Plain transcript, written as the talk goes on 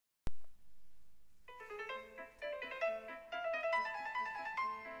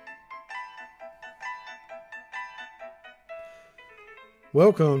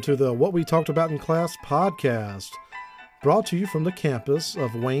Welcome to the What We Talked About in Class podcast, brought to you from the campus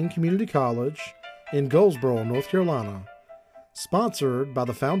of Wayne Community College in Goldsboro, North Carolina, sponsored by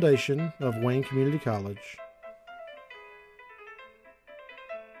the Foundation of Wayne Community College.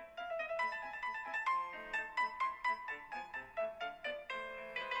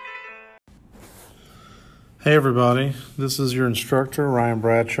 Hey everybody, this is your instructor, Ryan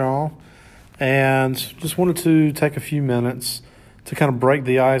Bradshaw, and just wanted to take a few minutes to kind of break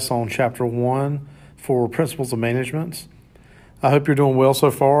the ice on Chapter 1 for Principles of Management. I hope you're doing well so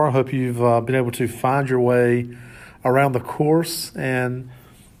far. I hope you've been able to find your way around the course and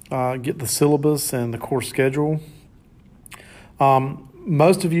get the syllabus and the course schedule.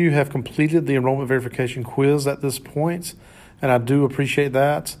 Most of you have completed the enrollment verification quiz at this point, and I do appreciate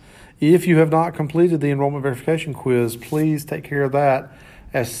that. If you have not completed the enrollment verification quiz, please take care of that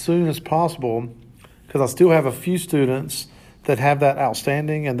as soon as possible, because I still have a few students that have that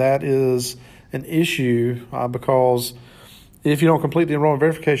outstanding, and that is an issue because if you don't complete the enrollment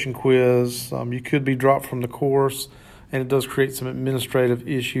verification quiz, you could be dropped from the course, and it does create some administrative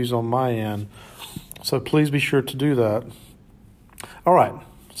issues on my end. So please be sure to do that. All right,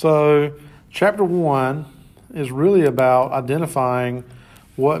 so Chapter 1 is really about identifying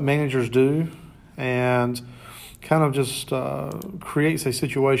what managers do, and kind of just creates a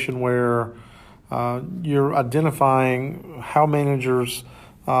situation where you're identifying how managers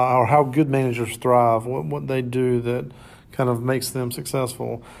or how good managers thrive, what they do that kind of makes them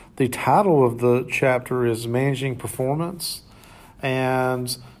successful. The title of the chapter is Managing Performance,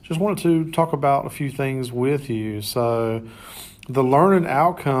 and just wanted to talk about a few things with you. So the learning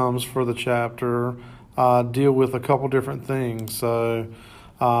outcomes for the chapter deal with a couple different things. So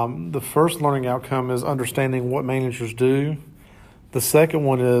the first learning outcome is understanding what managers do. The second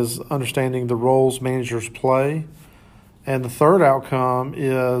one is understanding the roles managers play. And the third outcome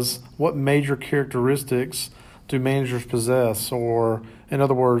is what major characteristics do managers possess, or in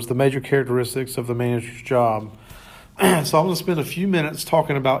other words, the major characteristics of the manager's job. So I'm going to spend a few minutes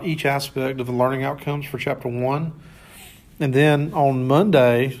talking about each aspect of the learning outcomes for Chapter 1. And then on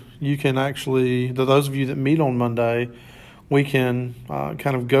Monday, you can actually, those of you that meet on Monday, we can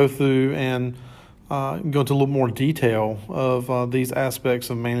kind of go through and go into a little more detail of these aspects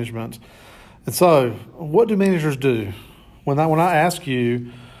of management. And so, what do managers do? When I ask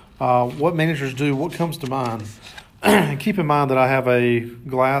you what managers do, what comes to mind? And keep in mind that I have a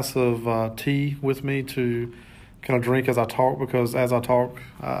glass of tea with me to kind of drink as I talk, because as I talk,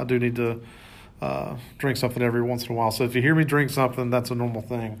 I do need to drink something every once in a while. So if you hear me drink something, that's a normal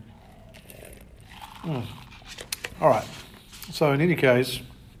thing. All right. So in any case,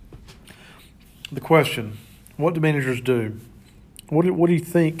 the question, what do managers do? What do you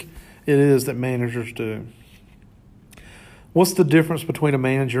think it is that managers do? What's the difference between a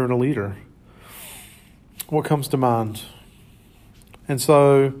manager and a leader? What comes to mind? And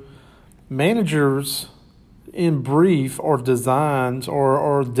so managers, in brief, are designed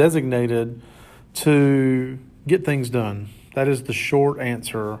or designated to get things done. That is the short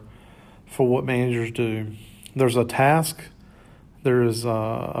answer for what managers do. There's a task. There's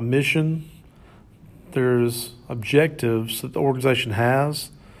a mission, there's objectives that the organization has,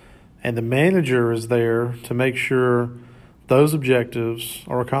 and the manager is there to make sure those objectives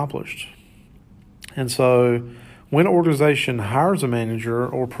are accomplished. And so when an organization hires a manager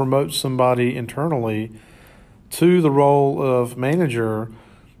or promotes somebody internally to the role of manager,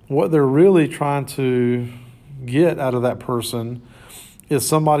 what they're really trying to get out of that person is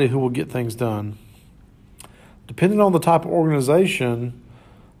somebody who will get things done. Depending on the type of organization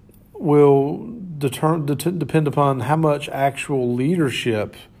will depend upon how much actual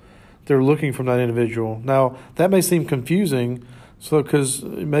leadership they're looking from that individual. Now, that may seem confusing, because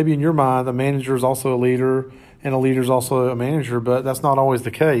maybe in your mind, a manager is also a leader and a leader is also a manager, but that's not always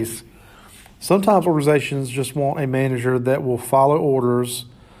the case. Sometimes organizations just want a manager that will follow orders,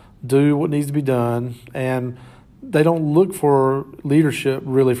 do what needs to be done, and they don't look for leadership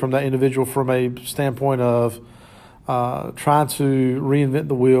really from that individual from a standpoint of trying to reinvent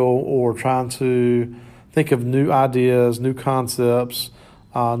the wheel or trying to think of new ideas, new concepts,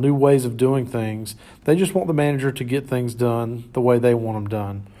 new ways of doing things. They just want the manager to get things done the way they want them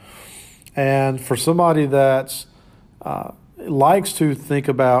done. And for somebody that likes to think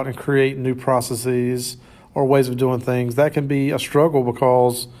about and create new processes or ways of doing things, that can be a struggle,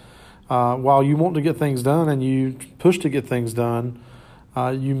 because while you want to get things done and you push to get things done,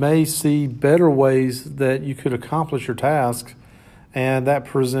 you may see better ways that you could accomplish your task, and that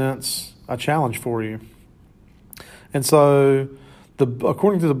presents a challenge for you. And so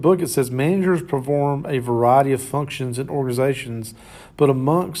According to the book, it says managers perform a variety of functions in organizations, but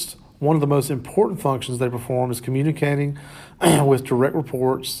amongst one of the most important functions they perform is communicating with direct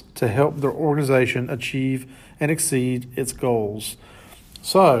reports to help their organization achieve and exceed its goals.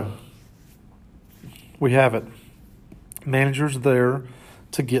 So, we have it. Managers are there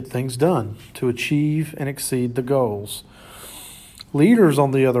to get things done, to achieve and exceed the goals. Leaders,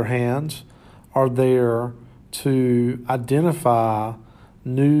 on the other hand, are there to identify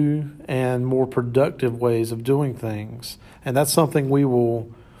new and more productive ways of doing things. And that's something we will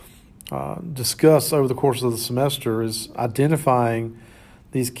discuss over the course of the semester, is identifying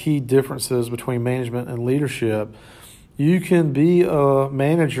these key differences between management and leadership. You can be a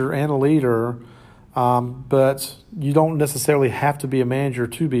manager and a leader, but you don't necessarily have to be a manager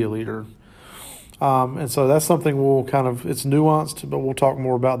to be a leader. And so that's something it's nuanced, but we'll talk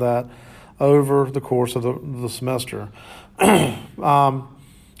more about that over the course of the semester. And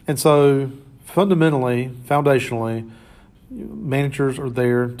so foundationally, managers are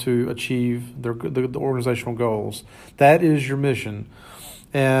there to achieve the organizational goals. That is your mission.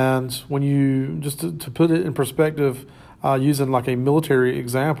 And when you, just to put it in perspective, using like a military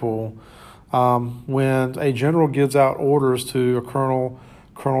example, when a general gives out orders to a colonel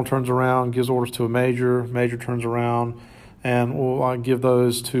turns around, gives orders to a major turns around, and will give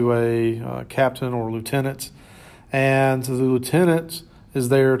those to a captain or lieutenant. And the lieutenant is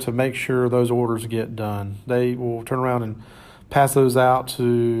there to make sure those orders get done. They will turn around and pass those out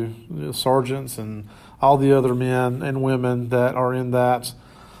to sergeants and all the other men and women that are in that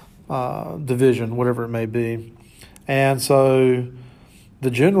division, whatever it may be. And so the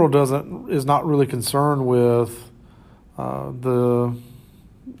general is not really concerned with the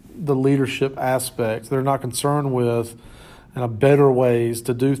leadership aspect. They're not concerned with better ways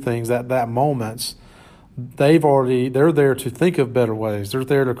to do things at that moment. They're there to think of better ways. They're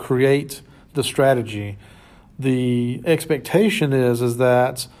there to create the strategy. The expectation is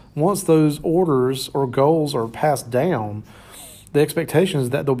that once those orders or goals are passed down, the expectation is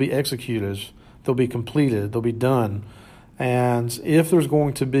that they'll be executed, they'll be completed, they'll be done. And if there's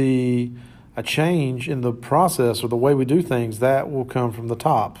going to be a change in the process or the way we do things, that will come from the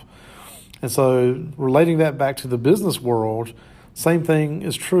top. And so relating that back to the business world, same thing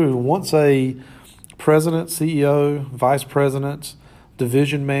is true. Once a president, CEO, vice president,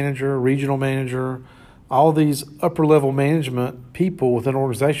 division manager, regional manager, all these upper-level management people within an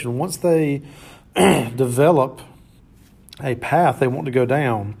organization, once they develop a path they want to go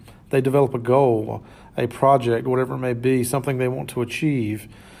down, they develop a goal, a project, whatever it may be, something they want to achieve,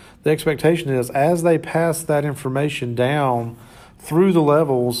 the expectation is as they pass that information down through the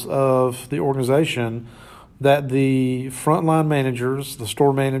levels of the organization, that the frontline managers, the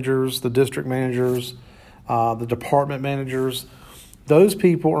store managers, the district managers, the department managers, those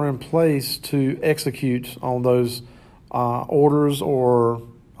people are in place to execute on those orders or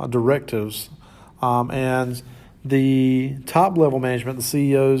directives. And the top level management, the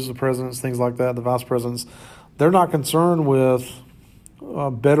CEOs, the presidents, things like that, the vice presidents, they're not concerned with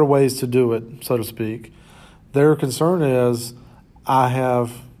better ways to do it, so to speak. Their concern is, I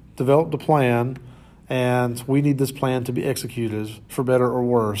have developed a plan, and we need this plan to be executed for better or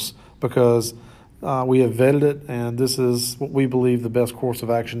worse, because we have vetted it, and this is what we believe the best course of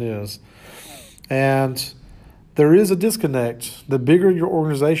action is. And there is a disconnect. The bigger your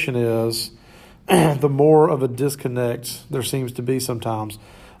organization is, the more of a disconnect there seems to be sometimes,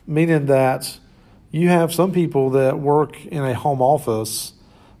 meaning that you have some people that work in a home office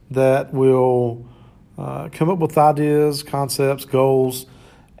that will come up with ideas, concepts, goals,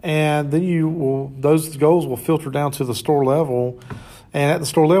 and then those goals will filter down to the store level. And at the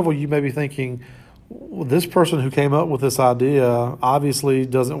store level, you may be thinking, well, this person who came up with this idea obviously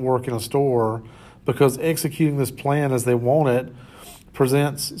doesn't work in a store, because executing this plan as they want it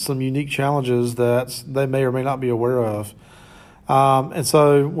presents some unique challenges that they may or may not be aware of. And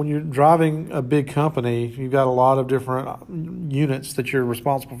so when you're driving a big company, you've got a lot of different units that you're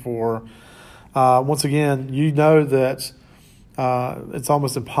responsible for. Once again, you know that it's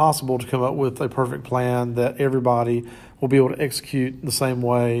almost impossible to come up with a perfect plan that everybody will be able to execute the same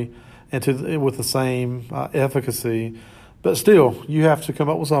way and with the same efficacy. But still, you have to come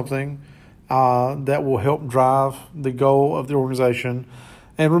up with something that will help drive the goal of the organization.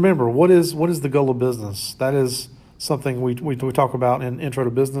 And remember, what is the goal of business? That is something we talk about in Intro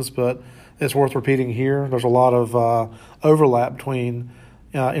to Business, but it's worth repeating here. There's a lot of overlap between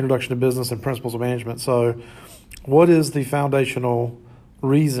Introduction to Business and Principles of Management. So what is the foundational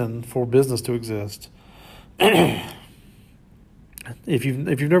reason for business to exist? If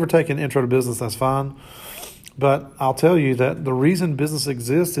you've never taken Intro to Business, that's fine. But I'll tell you that the reason business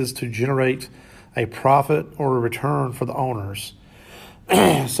exists is to generate a profit or a return for the owners.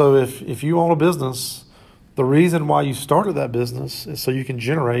 So if you own a business, the reason why you started that business is so you can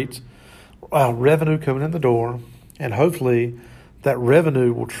generate revenue coming in the door, and hopefully that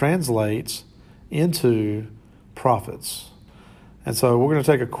revenue will translate into profits. And so we're going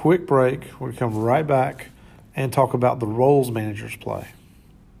to take a quick break. We're going to come right back and talk about the roles managers play.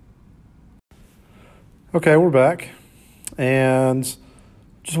 Okay, we're back, and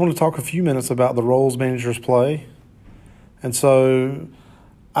just want to talk a few minutes about the roles managers play. And so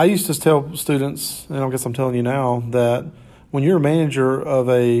I used to tell students, and I guess I'm telling you now, that when you're a manager of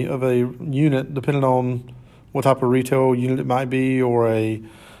a unit, depending on what type of retail unit it might be, or a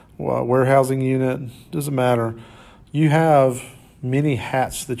warehousing unit, doesn't matter, you have many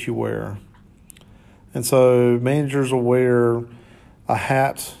hats that you wear. And so managers will wear a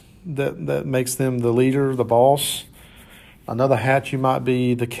hat that makes them the leader, the boss. Another hat, you might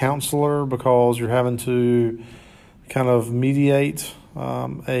be the counselor, because you're having to kind of mediate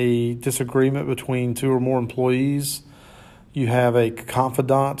a disagreement between two or more employees. You have a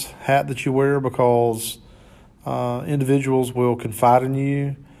confidant hat that you wear, because individuals will confide in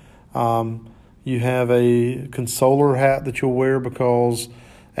you. You have a consoler hat that you'll wear, because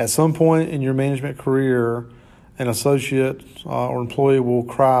at some point in your management career, an associate or employee will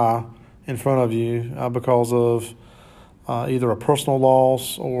cry in front of you because of either a personal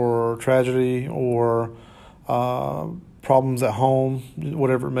loss or tragedy or problems at home,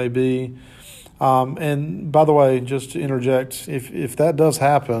 whatever it may be. And by the way, just to interject, if that does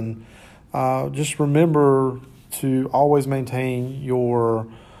happen, just remember to always maintain your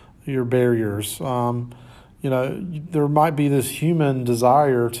barriers. There might be this human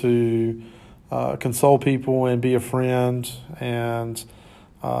desire to console people and be a friend, and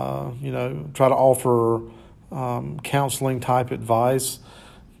try to offer counseling type advice.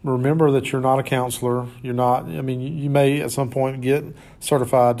 Remember that you're not a counselor. You're not. I mean, you may at some point get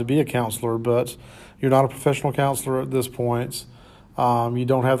certified to be a counselor, but you're not a professional counselor at this point. You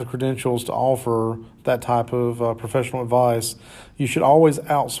don't have the credentials to offer that type of professional advice. You should always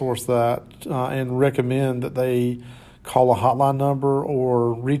outsource that and recommend that they call a hotline number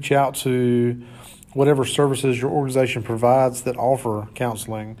or reach out to whatever services your organization provides that offer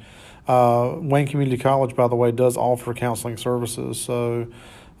counseling. Wayne Community College, by the way, does offer counseling services, so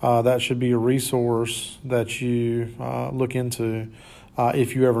that should be a resource that you look into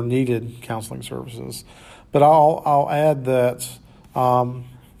if you ever needed counseling services. But I'll add that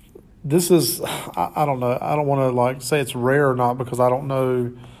this is, I don't know, I don't want to say it's rare or not, because I don't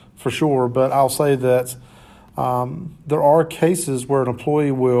know for sure, but I'll say that there are cases where an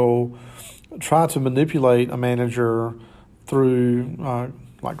employee will try to manipulate a manager through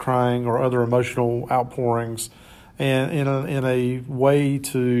like crying or other emotional outpourings, and in a way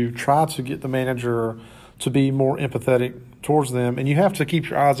to try to get the manager to be more empathetic towards them. And you have to keep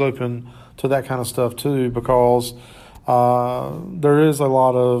your eyes open to that kind of stuff too, because there is a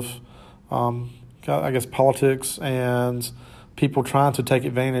lot of politics and people trying to take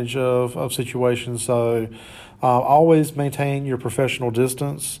advantage of situations. So always maintain your professional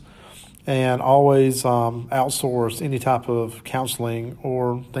distance, and always outsource any type of counseling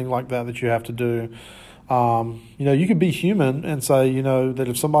or thing like that you have to do. You can be human and say, that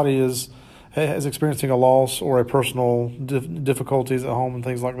if somebody is experiencing a loss or a personal difficulties at home and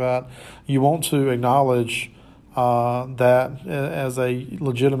things like that, you want to acknowledge that as a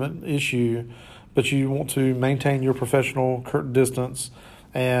legitimate issue, but you want to maintain your professional distance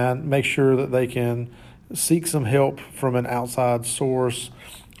and make sure that they can seek some help from an outside source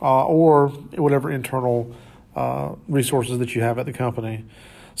or whatever internal resources that you have at the company.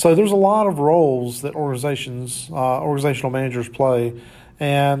 So there's a lot of roles that organizational managers play,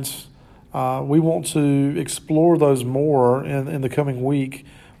 and we want to explore those more in the coming week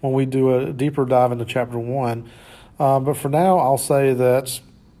when we do a deeper dive into Chapter 1. But for now, I'll say that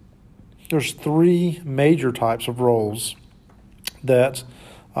there's three major types of roles that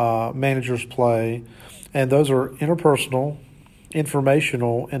managers play, and those are interpersonal,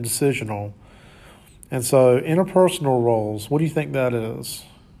 informational, and decisional. And so interpersonal roles, what do you think that is?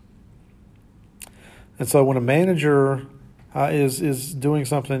 And so when a manager is doing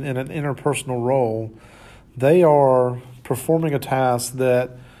something in an interpersonal role, they are performing a task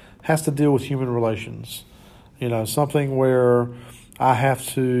that has to deal with human relations. Something where I have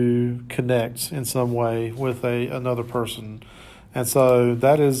to connect in some way with another person. And so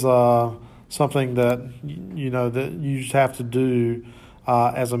that is something that that you just have to do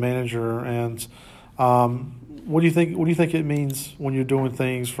as a manager. And what do you think it means when you're doing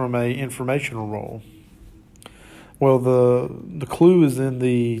things from a informational role? Well, the clue is in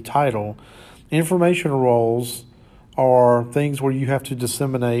the title. Informational roles are things where you have to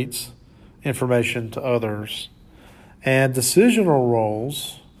disseminate information to others. And decisional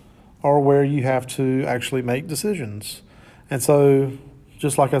roles are where you have to actually make decisions. And so,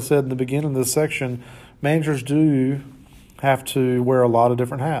 just like I said in the beginning of this section, managers do have to wear a lot of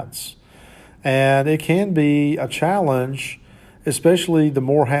different hats. And it can be a challenge, especially the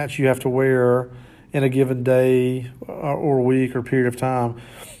more hats you have to wear in a given day or week or period of time.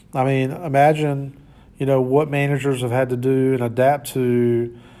 I mean, imagine, what managers have had to do and adapt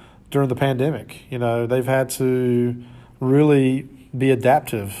to during the pandemic. They've had to really be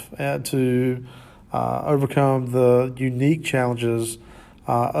adaptive to overcome the unique challenges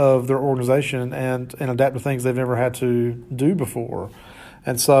of their organization and adapt to things they've never had to do before.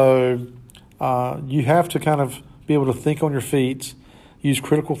 And so you have to kind of be able to think on your feet, use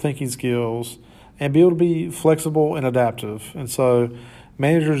critical thinking skills, and be able to be flexible and adaptive. And so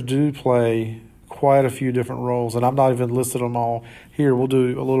managers do play quite a few different roles, and I'm not even listed them all here. We'll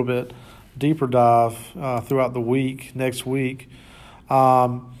do a little bit deeper dive throughout the week, next week.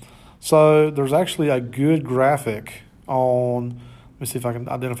 So there's actually a good graphic on, let me see if I can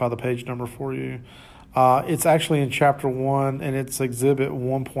identify the page number for you. It's actually in Chapter 1, and it's Exhibit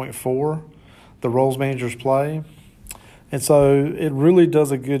 1.4, the roles managers play. And so it really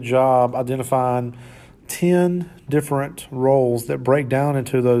does a good job identifying 10 different roles that break down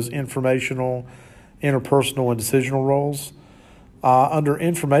into those informational, interpersonal, and decisional roles. Under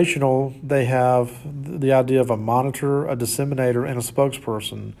informational, they have the idea of a monitor, a disseminator, and a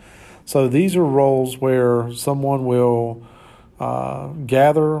spokesperson. So these are roles where someone will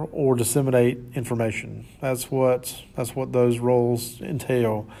gather or disseminate information. That's what those roles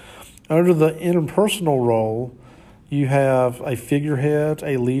entail. Under the interpersonal role, you have a figurehead,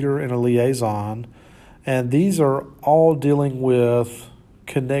 a leader, and a liaison, and these are all dealing with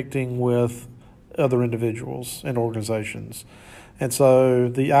connecting with other individuals and organizations. And so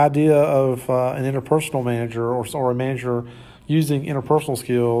the idea of an interpersonal manager or a manager using interpersonal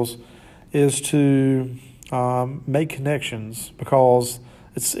skills is to make connections, because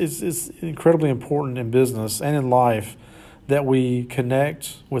it's incredibly important in business and in life that we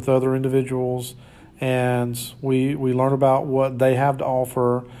connect with other individuals and we learn about what they have to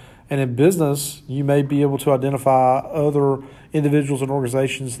offer. And in business, you may be able to identify other individuals and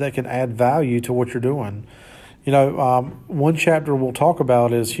organizations that can add value to what you're doing. One chapter we'll talk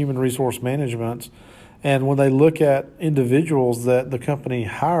about is human resource management. And when they look at individuals that the company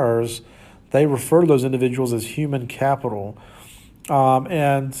hires, they refer to those individuals as human capital.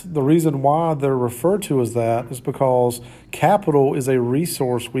 And the reason why they're referred to as that is because capital is a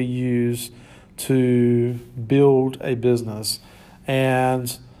resource we use to build a business.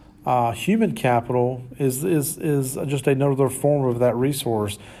 And human capital is just another form of that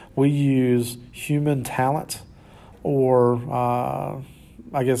resource. We use human talent or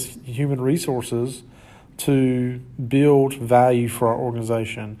human resources to build value for our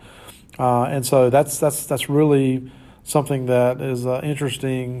organization. And so that's really something that is an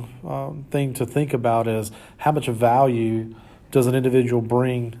interesting thing to think about, is how much value does an individual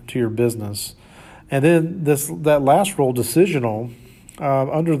bring to your business. And then that last role, decisional,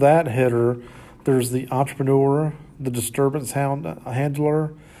 under that header, there's the entrepreneur, the disturbance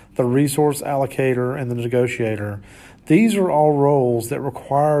handler, the resource allocator, and the negotiator. These are all roles that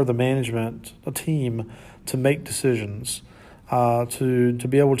require the management, a team, to make decisions, to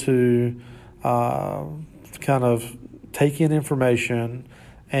be able to kind of take in information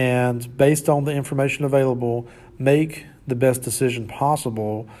and, based on the information available, make the best decision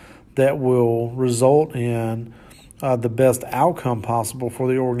possible that will result in the best outcome possible for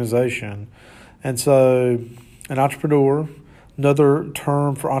the organization. And so an entrepreneur, another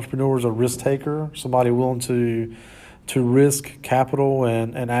term for entrepreneur is a risk taker, somebody willing to risk capital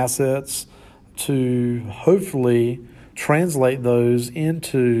and assets to hopefully translate those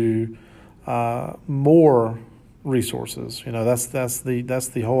into more resources. That's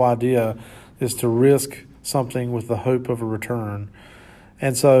the whole idea, is to risk something with the hope of a return.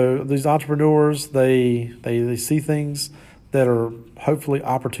 And so these entrepreneurs, they see things that are hopefully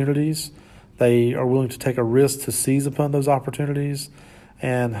opportunities. They are willing to take a risk to seize upon those opportunities,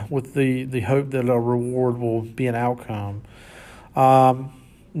 and with the hope that a reward will be an outcome.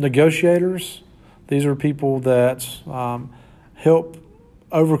 Negotiators, these are people that help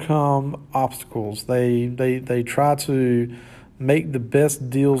overcome obstacles. They try to make the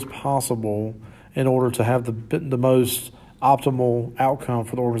best deals possible in order to have the most optimal outcome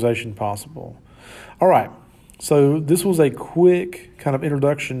for the organization possible. All right, so this was a quick kind of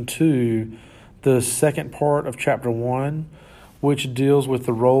introduction to the second part of Chapter 1, which deals with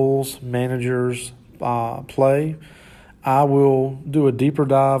the roles managers play. I will do a deeper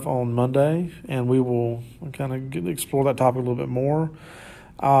dive on Monday, and we will kind of explore that topic a little bit more.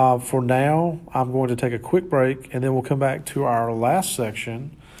 For now, I'm going to take a quick break, and then we'll come back to our last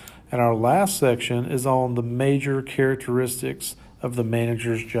section. And our last section is on the major characteristics of the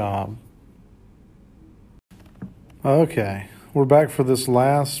manager's job. Okay, we're back for this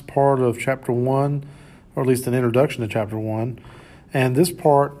last part of Chapter 1, or at least an introduction to Chapter 1. And this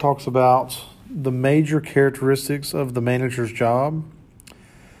part talks about the major characteristics of the manager's job.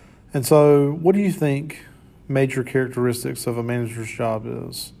 And so, what do you think major characteristics of a manager's job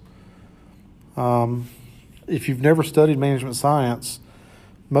is? If you've never studied management science,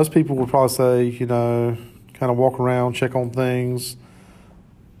 most people would probably say, kind of walk around, check on things,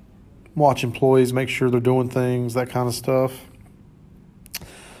 watch employees, make sure they're doing things, that kind of stuff.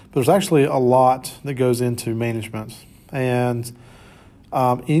 But there's actually a lot that goes into management. And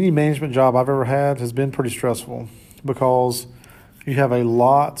any management job I've ever had has been pretty stressful because you have a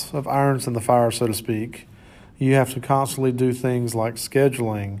lot of irons in the fire, so to speak. You have to constantly do things like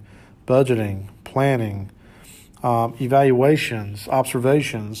scheduling, budgeting, planning, evaluations,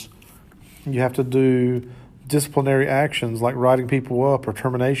 observations. You have to do disciplinary actions like writing people up or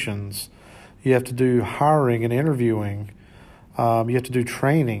terminations. You have to do hiring and interviewing. You have to do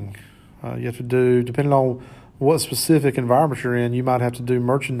training. You have to do, depending on what specific environment you're in, you might have to do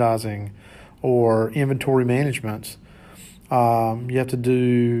merchandising or inventory management. You have to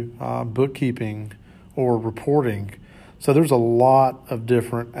do bookkeeping or reporting. So there's a lot of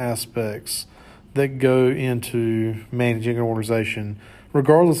different aspects that go into managing an organization,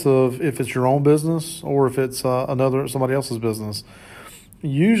 regardless of if it's your own business or if it's somebody else's business.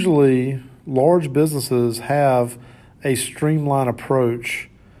 Usually, large businesses have a streamlined approach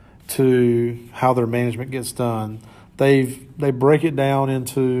to how their management gets done. They break it down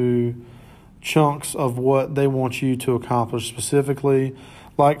into chunks of what they want you to accomplish specifically.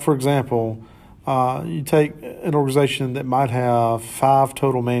 Like, for example, you take an organization that might have 5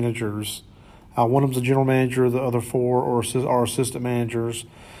 total managers. One of them's a general manager, the other 4 are assistant managers.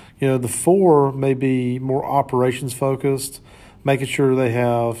 The 4 may be more operations focused, making sure they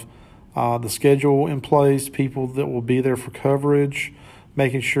have the schedule in place, people that will be there for coverage,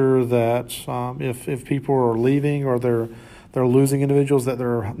 making sure that if people are leaving or they're losing individuals, that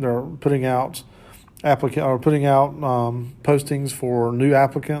they're putting out postings for new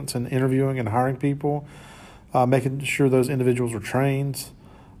applicants and interviewing and hiring people, making sure those individuals are trained,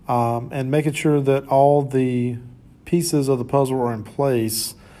 and making sure that all the pieces of the puzzle are in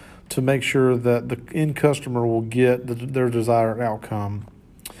place to make sure that the end customer will get their desired outcome.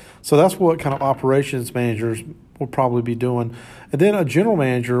 So that's what kind of operations managers will probably be doing. And then a general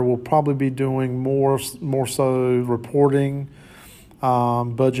manager will probably be doing more so reporting,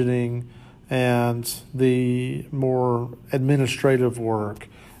 budgeting, and the more administrative work,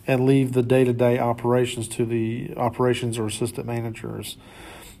 and leave the day-to-day operations to the operations or assistant managers.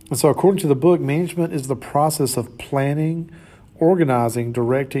 And so according to the book, management is the process of planning, organizing,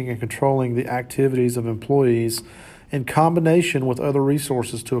 directing, and controlling the activities of employees in combination with other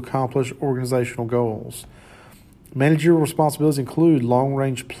resources to accomplish organizational goals. Managerial responsibilities include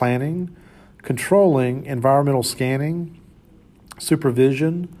long-range planning, controlling environmental scanning,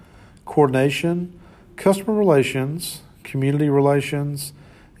 supervision, coordination, customer relations, community relations,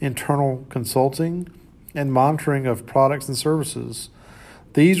 internal consulting, and monitoring of products and services.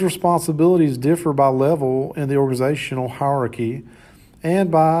 These responsibilities differ by level in the organizational hierarchy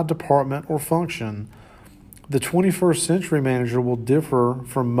and by department or function. The 21st century manager will differ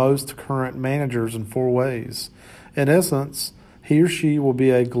from most current managers in 4 ways. In essence, he or she will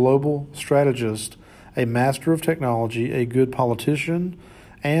be a global strategist, a master of technology, a good politician,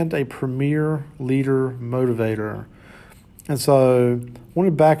 and a premier leader motivator. And so I want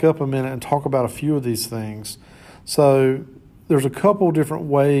to back up a minute and talk about a few of these things. So there's a couple different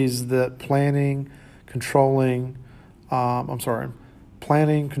ways that planning, controlling, environmental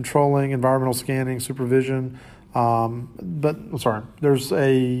scanning, supervision, there's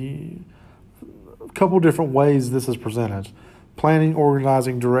a couple different ways this is presented. Planning,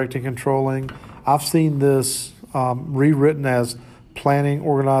 organizing, directing, controlling. I've seen this rewritten as planning,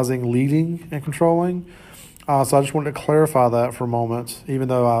 organizing, leading, and controlling. So I just wanted to clarify that for a moment, even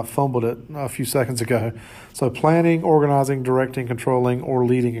though I fumbled it a few seconds ago. So planning, organizing, directing, controlling, or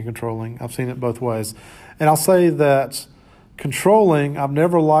leading and controlling. I've seen it both ways. And I'll say that controlling, I've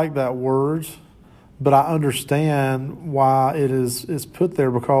never liked that word, but I understand why it is put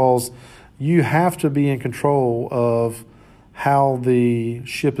there, because you have to be in control of how the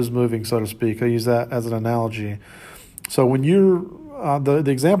ship is moving, so to speak. I use that as an analogy. So when you're the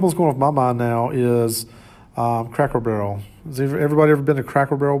example that's going off my mind now is Cracker Barrel. Has everybody ever been to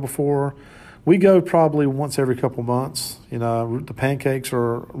Cracker Barrel before? We go probably once every couple months. The pancakes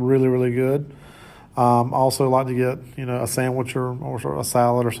are really, really good. Also like to get, a sandwich or a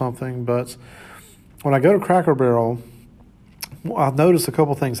salad or something. But when I go to Cracker Barrel, I've noticed a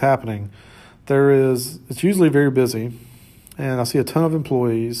couple things happening. It's usually very busy, and I see a ton of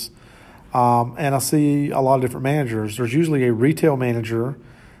employees, and I see a lot of different managers. There's usually a retail manager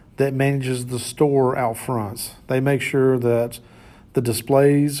that manages the store out front. They make sure that the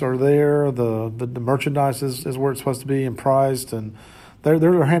displays are there, the merchandise is where it's supposed to be and priced, and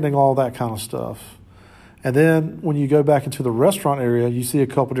they're handling all that kind of stuff. And then when you go back into the restaurant area, you see a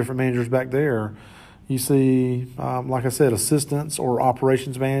couple different managers back there. You see, like I said, assistants or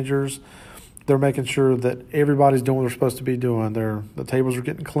operations managers. They're making sure that everybody's doing what they're supposed to be doing. The tables are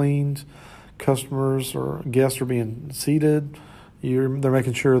getting cleaned, customers or guests are being seated. They're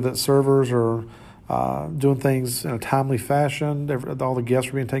making sure that servers are doing things in a timely fashion. All the guests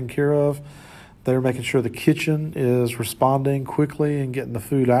are being taken care of. They're making sure the kitchen is responding quickly and getting the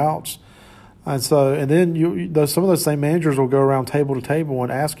food out. And then some of those same managers will go around table to table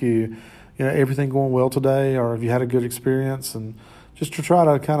and ask you, everything going well today, or have you had a good experience, and just to try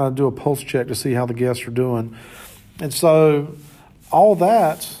to kind of do a pulse check to see how the guests are doing. And so all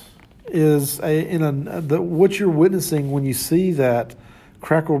that is what you're witnessing when you see that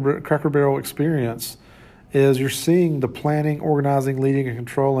Cracker Barrel experience is you're seeing the planning, organizing, leading, and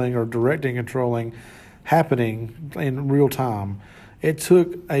controlling, or directing and controlling happening in real time. It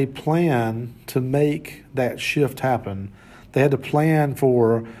took a plan to make that shift happen. They had to plan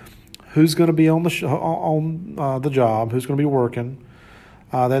for who's going to be on the job, who's going to be working.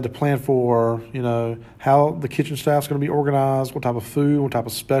 They had to plan for, how the kitchen staff's going to be organized, what type of food, what type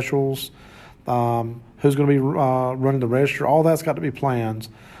of specials, who's going to be running the register. All that's got to be planned.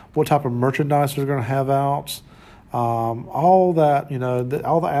 What type of merchandise they're going to have out. All that,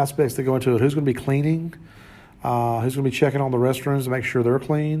 all the aspects that go into it. Who's going to be cleaning? Who's going to be checking on the restrooms to make sure they're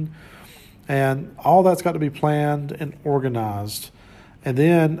clean? And all that's got to be planned and organized. And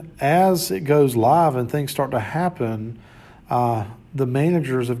then as it goes live and things start to happen, the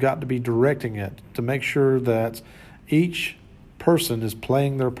managers have got to be directing it to make sure that each person is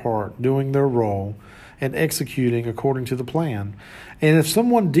playing their part, doing their role, and executing according to the plan. And if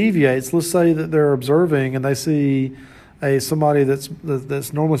someone deviates, let's say that they're observing and they see somebody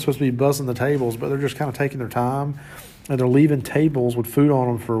that's normally supposed to be buzzing the tables, but they're just kind of taking their time and they're leaving tables with food on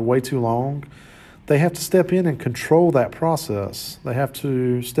them for way too long, they have to step in and control that process. They have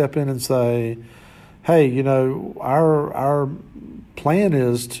to step in and say, hey, our plan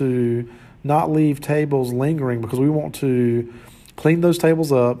is to not leave tables lingering because we want to clean those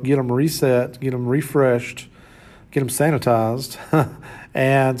tables up, get them reset, get them refreshed, get them sanitized,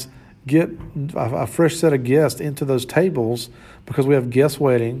 and get a fresh set of guests into those tables because we have guests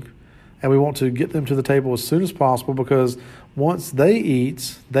waiting, and we want to get them to the table as soon as possible because once they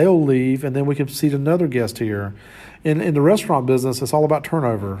eat, they'll leave, and then we can seat another guest here. In the restaurant business, it's all about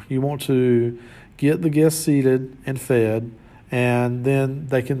turnover. You want to get the guests seated and fed, and then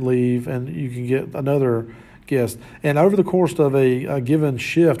they can leave, and you can get another guest. And over the course of a given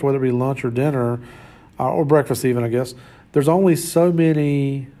shift, whether it be lunch or dinner, or breakfast even, I guess, there's only so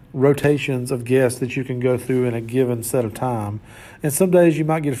many rotations of guests that you can go through in a given set of time. And some days you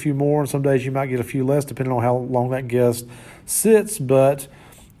might get a few more, and some days you might get a few less, depending on how long that guest sits. But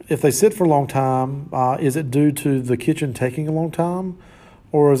if they sit for a long time, is it due to the kitchen taking a long time,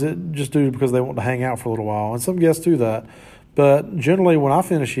 or is it just due because they want to hang out for a little while? And some guests do that. But generally, when I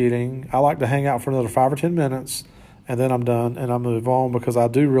finish eating, I like to hang out for another 5 or 10 minutes, and then I'm done, and I move on because I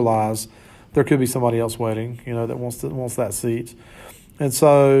do realize there could be somebody else waiting, that wants that seat. And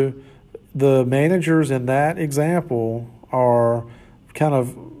so the managers in that example are kind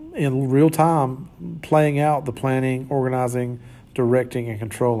of in real time playing out the planning, organizing, directing, and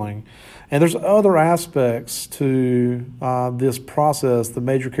controlling. And there's other aspects to this process, the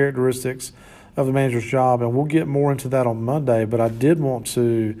major characteristics of the manager's job, and we'll get more into that on Monday, but I did want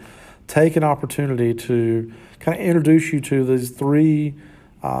to take an opportunity to kind of introduce you to these three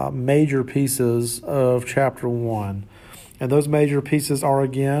major pieces of Chapter 1. And those major pieces are,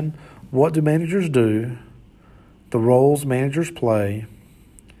 again, what do managers do, the roles managers play,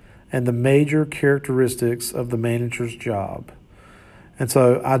 and the major characteristics of the manager's job. And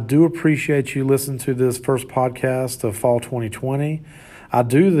so I do appreciate you listening to this first podcast of Fall 2020. I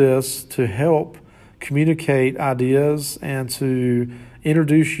do this to help communicate ideas and to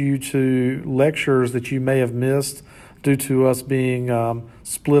introduce you to lectures that you may have missed due to us being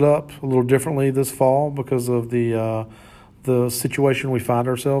split up a little differently this fall because of the situation we find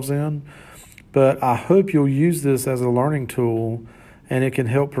ourselves in. But I hope you'll use this as a learning tool, and it can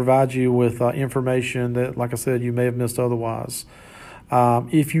help provide you with information that, like I said, you may have missed otherwise.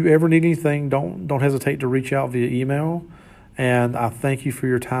 If you ever need anything, don't hesitate to reach out via email. And I thank you for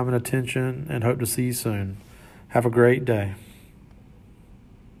your time and attention, and hope to see you soon. Have a great day.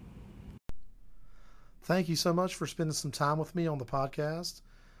 Thank you so much for spending some time with me on the podcast.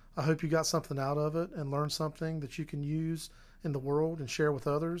 I hope you got something out of it and learned something that you can use in the world and share with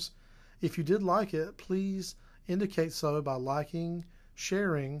others. If you did like it, please indicate so by liking,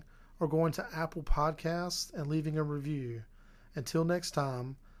 sharing, or going to Apple Podcasts and leaving a review. Until next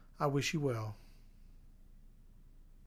time, I wish you well.